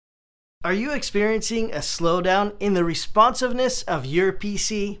Are you experiencing a slowdown in the responsiveness of your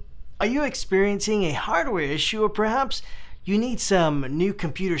PC? Are you experiencing a hardware issue, or perhaps you need some new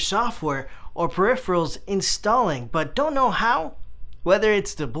computer software or peripherals installing but don't know how? Whether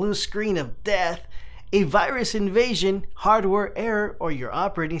it's the blue screen of death, a virus invasion, hardware error, or your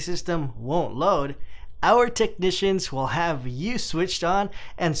operating system won't load, our technicians will have you switched on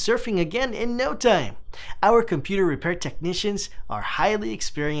and surfing again in no time. Our computer repair technicians are highly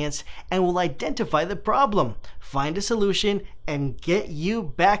experienced and will identify the problem, find a solution, and get you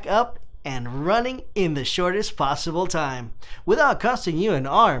back up and running in the shortest possible time, without costing you an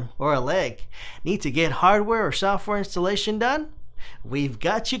arm or a leg. Need to get hardware or software installation done? We've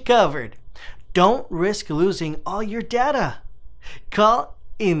got you covered. Don't risk losing all your data. Call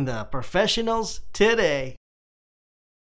in the professionals today.